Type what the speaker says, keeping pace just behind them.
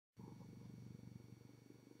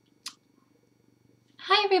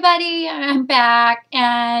Hi everybody, I'm back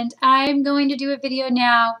and I'm going to do a video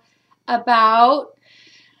now about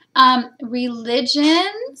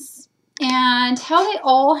religions and how they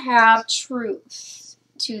all have truth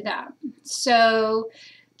to them. So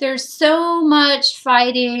there's so much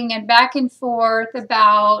fighting and back and forth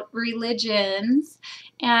about religions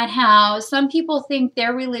and how some people think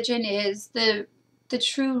their religion is the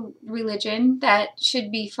true religion that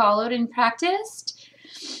should be followed and practiced.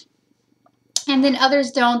 And then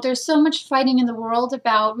others don't. There's so much fighting in the world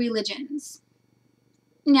about religions.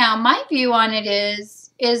 Now, my view on it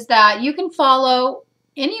is that you can follow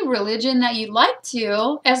any religion that you'd like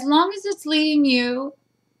to, as long as it's leading you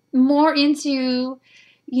more into,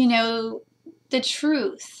 the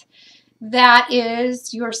truth. That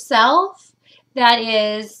is yourself. That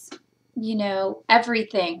is,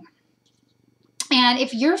 everything. And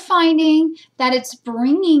if you're finding that it's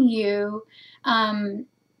bringing you,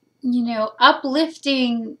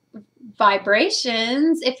 uplifting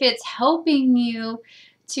vibrations, if it's helping you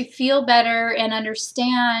to feel better and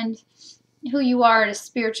understand who you are at a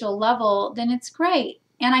spiritual level, then it's great.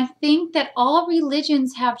 And I think that all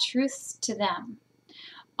religions have truths to them.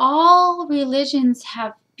 All religions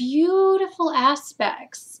have beautiful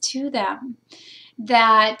aspects to them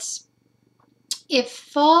that, if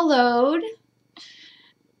followed,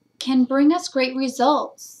 can bring us great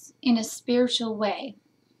results in a spiritual way.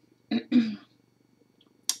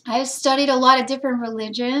 I've studied a lot of different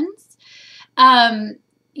religions, both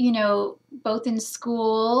in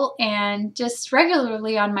school and just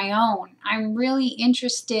regularly on my own. I'm really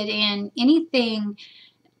interested in anything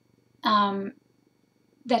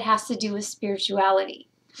that has to do with spirituality.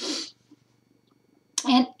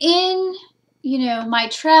 And in, my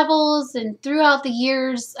travels and throughout the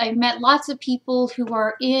years, I've met lots of people who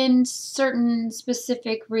are in certain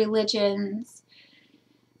specific religions,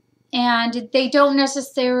 and they don't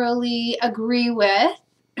necessarily agree with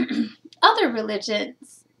other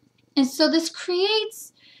religions. And so this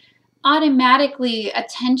creates automatically a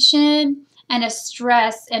tension and a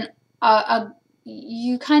stress, and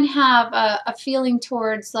you kind of have a feeling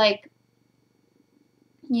towards, like,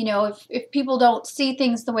 if people don't see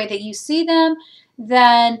things the way that you see them,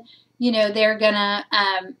 then, they're gonna,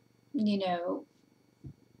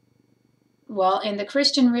 well, in the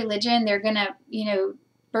Christian religion, they're gonna,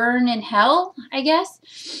 burn in hell, I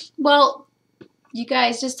guess. Well, you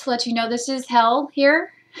guys, just to let you know, this is hell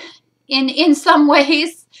here in some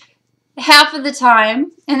ways, half of the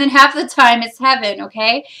time, and then half of the time it's heaven,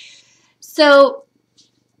 okay? So,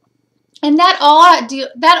 and that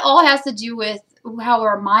all has to do with how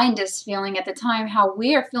our mind is feeling at the time, how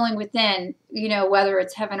we are feeling within, whether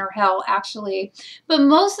it's heaven or hell, actually. But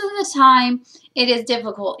most of the time, it is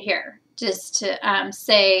difficult here, just to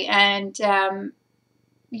say, and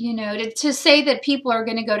to say that people are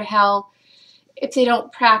going to go to hell if they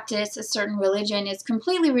don't practice a certain religion is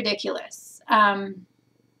completely ridiculous. And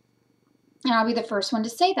I'll be the first one to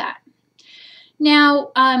say that.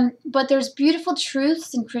 Now, but there's beautiful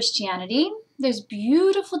truths in Christianity. There's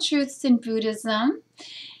beautiful truths in Buddhism.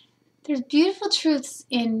 There's beautiful truths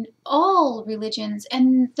in all religions.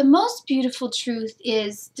 And the most beautiful truth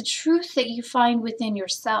is the truth that you find within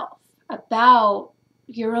yourself about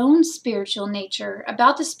your own spiritual nature,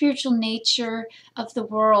 about the spiritual nature of the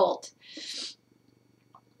world,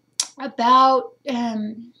 about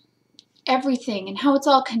everything and how it's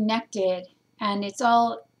all connected, and it's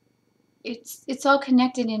all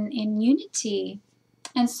connected in unity.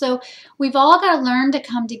 And so we've all got to learn to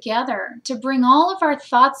come together, to bring all of our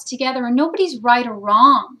thoughts together, and nobody's right or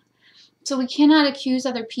wrong. So we cannot accuse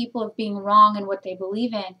other people of being wrong in what they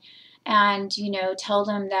believe in, and, tell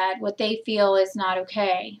them that what they feel is not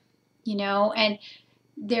okay, and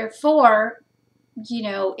therefore,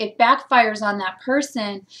 it backfires on that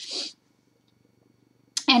person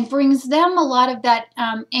and brings them a lot of that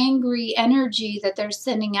angry energy that they're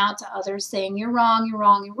sending out to others, saying, you're wrong, you're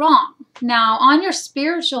wrong, you're wrong. Now, on your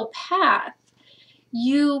spiritual path,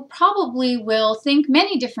 you probably will think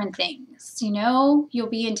many different things. You'll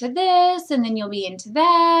be into this, and then you'll be into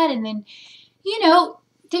that, and then,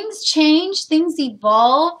 things change, things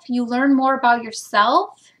evolve. You learn more about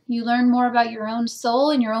yourself. You learn more about your own soul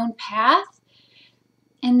and your own path.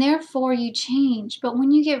 And therefore you change. But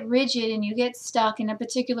when you get rigid and you get stuck in a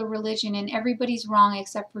particular religion and everybody's wrong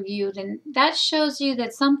except for you, then that shows you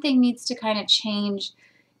that something needs to kind of change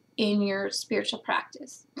in your spiritual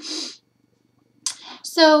practice.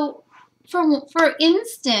 So, for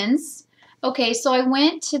instance, okay, so I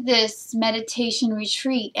went to this meditation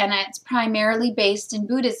retreat, and it's primarily based in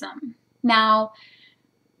Buddhism. Now,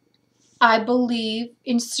 I believe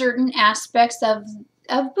in certain aspects of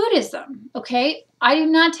of Buddhism, okay? I do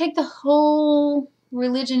not take the whole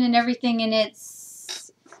religion and everything in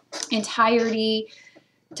its entirety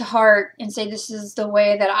to heart and say this is the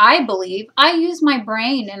way that I believe. I use my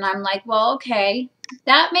brain and I'm like, well, okay,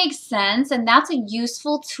 that makes sense, and that's a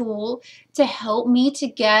useful tool to help me to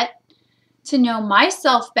get to know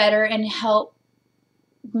myself better and help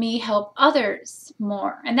me help others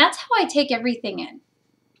more. And that's how I take everything in.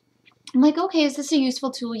 I'm like, okay, is this a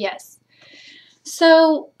useful tool? Yes.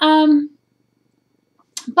 So,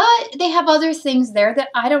 but they have other things there that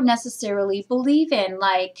I don't necessarily believe in,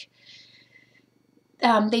 like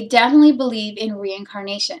they definitely believe in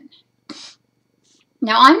reincarnation.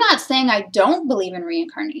 Now, I'm not saying I don't believe in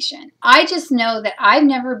reincarnation. I just know that I've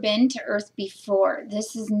never been to Earth before.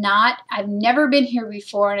 I've never been here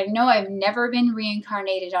before, and I know I've never been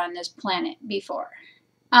reincarnated on this planet before.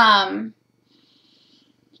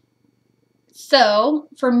 So,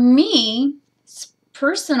 for me,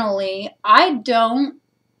 personally, I don't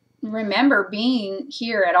remember being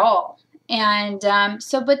here at all. And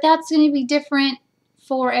but that's going to be different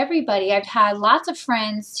for everybody. I've had lots of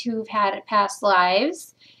friends who've had past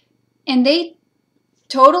lives, and they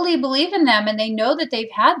totally believe in them, and they know that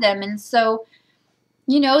they've had them. And so,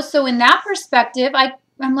 so in that perspective,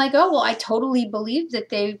 I'm like, oh, well, I totally believe that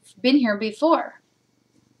they've been here before.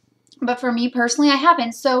 But for me personally, I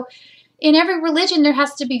haven't. So in every religion, there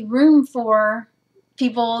has to be room for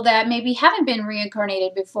people that maybe haven't been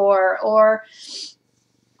reincarnated before, or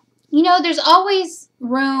there's always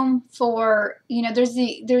room for,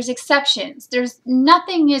 there's exceptions.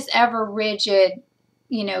 Nothing is ever rigid,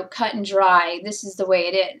 cut and dry. This is the way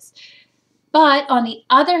it is. But on the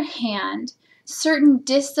other hand, certain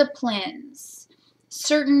disciplines,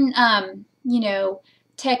 certain,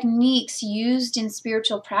 techniques used in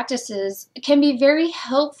spiritual practices can be very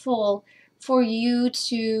helpful for you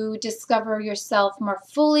to discover yourself more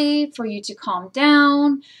fully, for you to calm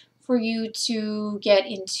down, for you to get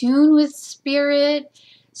in tune with spirit.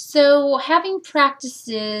 So having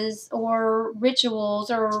practices or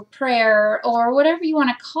rituals or prayer or whatever you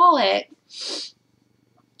want to call it,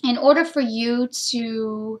 in order for you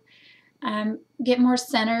to get more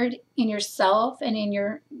centered in yourself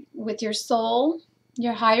and with your soul,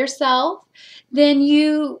 your higher self, then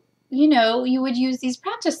you would use these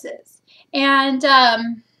practices. And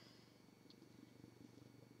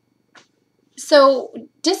so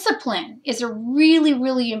discipline is a really,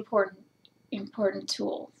 really important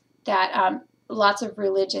tool that lots of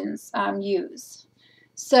religions use.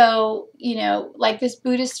 So, like this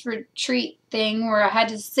Buddhist retreat thing where I had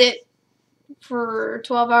to sit for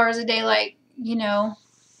 12 hours a day, like,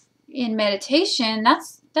 in meditation,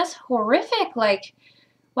 that's horrific. Like,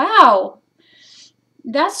 wow,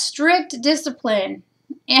 that's strict discipline.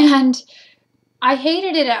 And I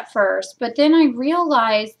hated it at first, but then I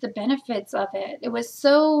realized the benefits of it. It was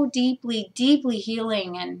so deeply, deeply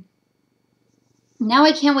healing, and now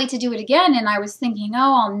I can't wait to do it again. And I was thinking,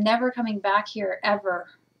 oh, I'm never coming back here ever,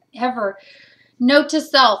 ever. Note to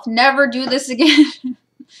self, never do this again.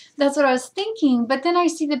 That's what I was thinking. But then I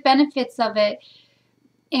see the benefits of it,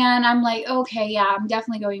 and I'm like, okay, yeah, I'm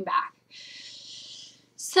definitely going back.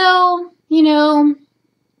 So,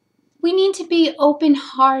 we need to be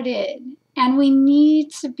open-hearted, and we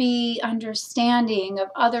need to be understanding of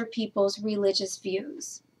other people's religious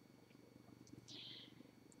views.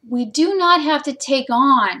 We do not have to take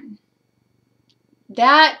on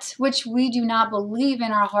that which we do not believe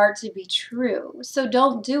in our heart to be true. So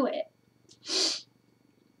don't do it.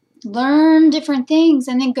 Learn different things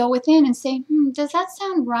and then go within and say, does that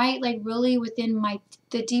sound right? Like really within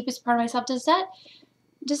the deepest part of myself, does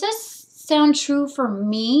that sound true for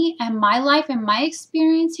me and my life and my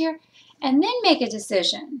experience here? And then make a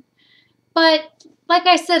decision. But like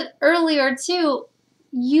I said earlier too,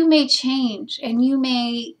 you may change and you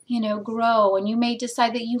may, grow, and you may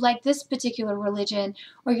decide that you like this particular religion,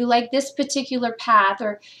 or you like this particular path,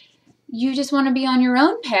 or you just want to be on your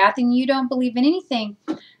own path and you don't believe in anything.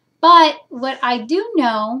 But what I do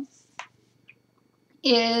know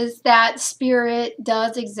is that spirit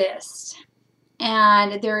does exist,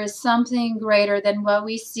 and there is something greater than what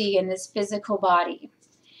we see in this physical body.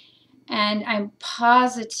 And I'm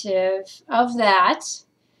positive of that.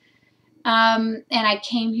 And I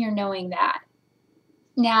came here knowing that.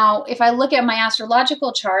 Now, if I look at my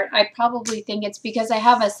astrological chart, I probably think it's because I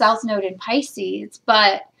have a South Node in Pisces,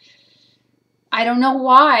 but I don't know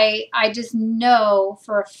why. I just know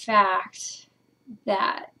for a fact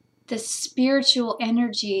that the spiritual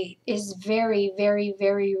energy is very, very,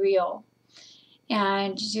 very real.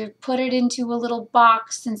 And you put it into a little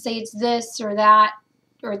box and say it's this or that,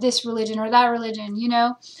 or this religion or that religion,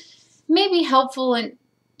 may be helpful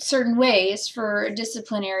certain ways for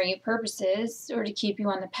disciplinary purposes or to keep you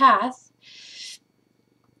on the path,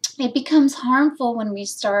 it becomes harmful when we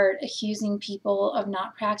start accusing people of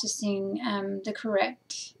not practicing the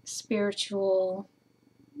correct spiritual,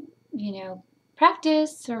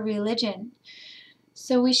 practice or religion.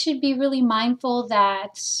 So we should be really mindful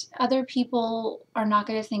that other people are not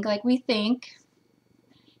going to think like we think.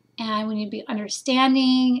 And we need to be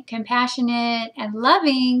understanding, compassionate, and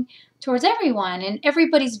loving towards everyone and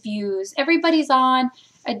everybody's views. Everybody's on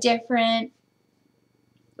a different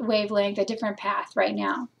wavelength, a different path right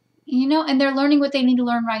now. And they're learning what they need to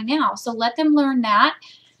learn right now. So let them learn that,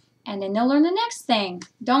 and then they'll learn the next thing.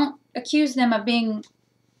 Don't accuse them of being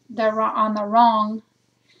on the wrong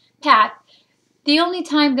path. The only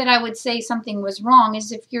time that I would say something was wrong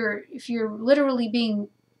is if you're literally being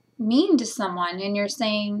mean to someone and you're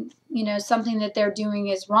saying, something that they're doing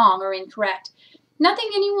is wrong or incorrect. Nothing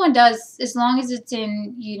anyone does, as long as it's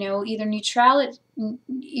in, either neutrality,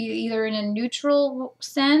 either in a neutral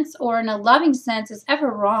sense or in a loving sense, is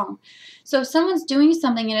ever wrong. So if someone's doing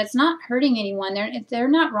something and it's not hurting anyone, they're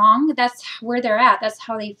not wrong. That's where they're at. That's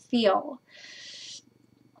how they feel.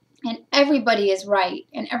 And everybody is right,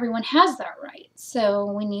 and everyone has that right. So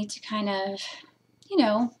we need to kind of,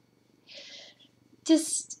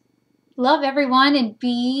 just love everyone and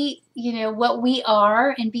be, what we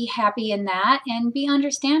are, and be happy in that, and be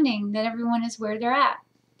understanding that everyone is where they're at.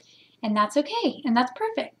 And that's okay, and that's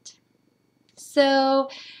perfect. So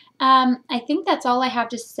I think that's all I have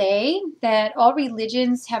to say, that all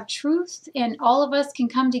religions have truth, and all of us can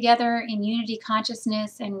come together in unity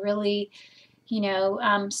consciousness and really,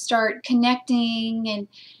 start connecting and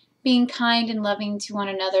being kind and loving to one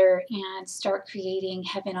another and start creating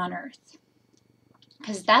heaven on earth.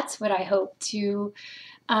 Because that's what I hope to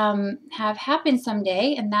have happen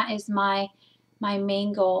someday, and that is my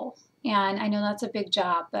main goal. And I know that's a big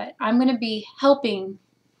job, but I'm going to be helping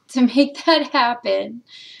to make that happen.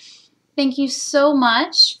 Thank you so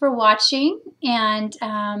much for watching, and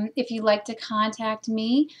if you'd like to contact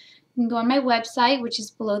me, you can go on my website, which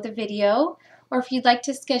is below the video, or if you'd like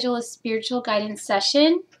to schedule a spiritual guidance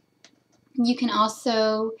session, you can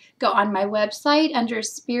also go on my website under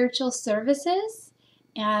spiritual services,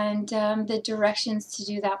 and the directions to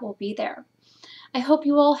do that will be there. I hope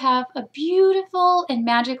you all have a beautiful and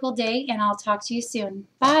magical day, and I'll talk to you soon.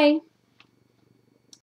 Bye.